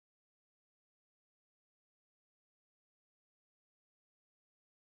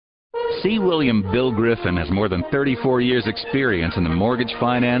C. William Bill Griffin has more than 34 years' experience in the mortgage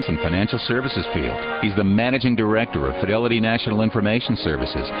finance and financial services field. He's the Managing Director of Fidelity National Information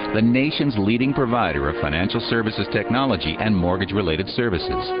Services, the nation's leading provider of financial services technology and mortgage-related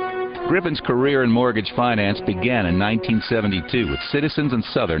services. Griffin's career in mortgage finance began in 1972 with Citizens and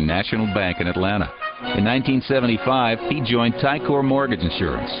Southern National Bank in Atlanta. In 1975, he joined Ticor Mortgage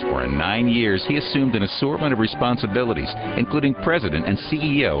Insurance, where in 9 years he assumed an assortment of responsibilities, including president and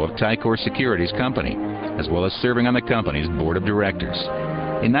CEO of Ticor Securities Company, as well as serving on the company's board of directors.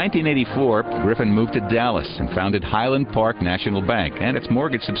 In 1984, Griffin moved to Dallas and founded Highland Park National Bank and its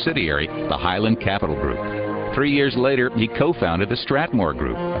mortgage subsidiary, the Highland Capital Group. 3 years later, he co-founded the Stratmore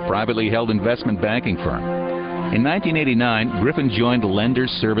Group, a privately held investment banking firm. In 1989, Griffin joined Lenders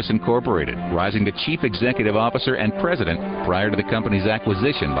Service Incorporated, rising to Chief Executive Officer and President prior to the company's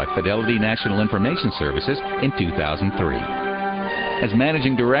acquisition by Fidelity National Information Services in 2003. As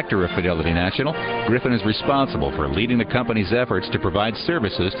Managing Director of Fidelity National, Griffin is responsible for leading the company's efforts to provide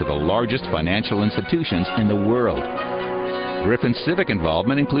services to the largest financial institutions in the world. Griffin's civic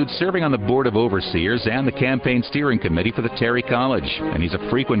involvement includes serving on the Board of Overseers and the Campaign Steering Committee for the Terry College, and he's a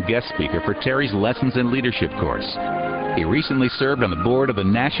frequent guest speaker for Terry's Lessons in Leadership course. He recently served on the board of the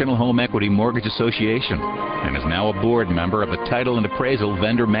National Home Equity Mortgage Association and is now a board member of the Title and Appraisal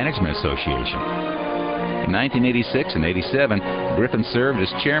Vendor Management Association. In 1986 and 87, Griffin served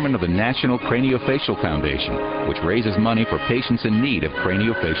as chairman of the National Craniofacial Foundation, which raises money for patients in need of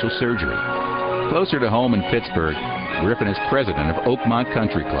craniofacial surgery. Closer to home in Pittsburgh, Griffin is president of Oakmont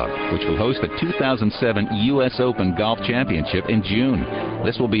Country Club, which will host the 2007 U.S. Open Golf Championship in June.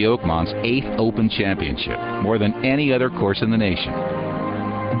 This will be Oakmont's 8th Open Championship, more than any other course in the nation.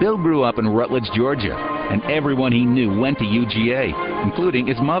 Bill grew up in Rutledge, Georgia, and everyone he knew went to UGA, including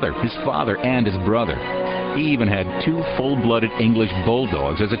his mother, his father, and his brother. He even had 2 full-blooded English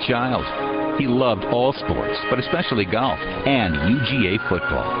bulldogs as a child. He loved all sports, but especially golf and UGA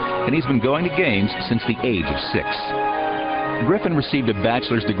football, and he's been going to games since the age of 6. Griffin received a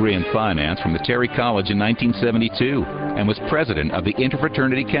bachelor's degree in finance from the Terry College in 1972 and was president of the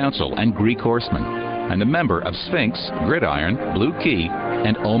Interfraternity Council and Greek Horsemen, and a member of Sphinx, Gridiron, Blue Key,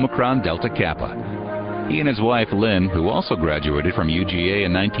 and Omicron Delta Kappa. He and his wife Lynn, who also graduated from UGA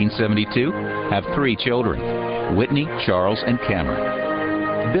in 1972, have 3 children, Whitney, Charles, and Cameron.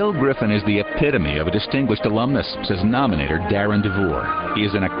 Bill Griffin is the epitome of a distinguished alumnus, says nominator Darren DeVore. He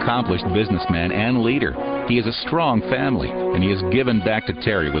is an accomplished businessman and leader. He has a strong family, and he has given back to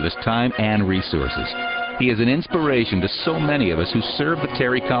Terry with his time and resources. He is an inspiration to so many of us who serve the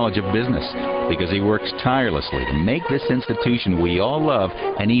Terry College of Business because he works tirelessly to make this institution we all love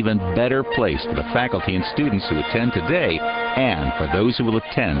an even better place for the faculty and students who attend today and for those who will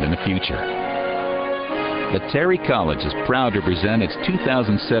attend in the future. The Terry College is proud to present its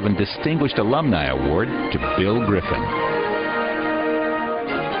 2007 Distinguished Alumni Award to Bill Griffin.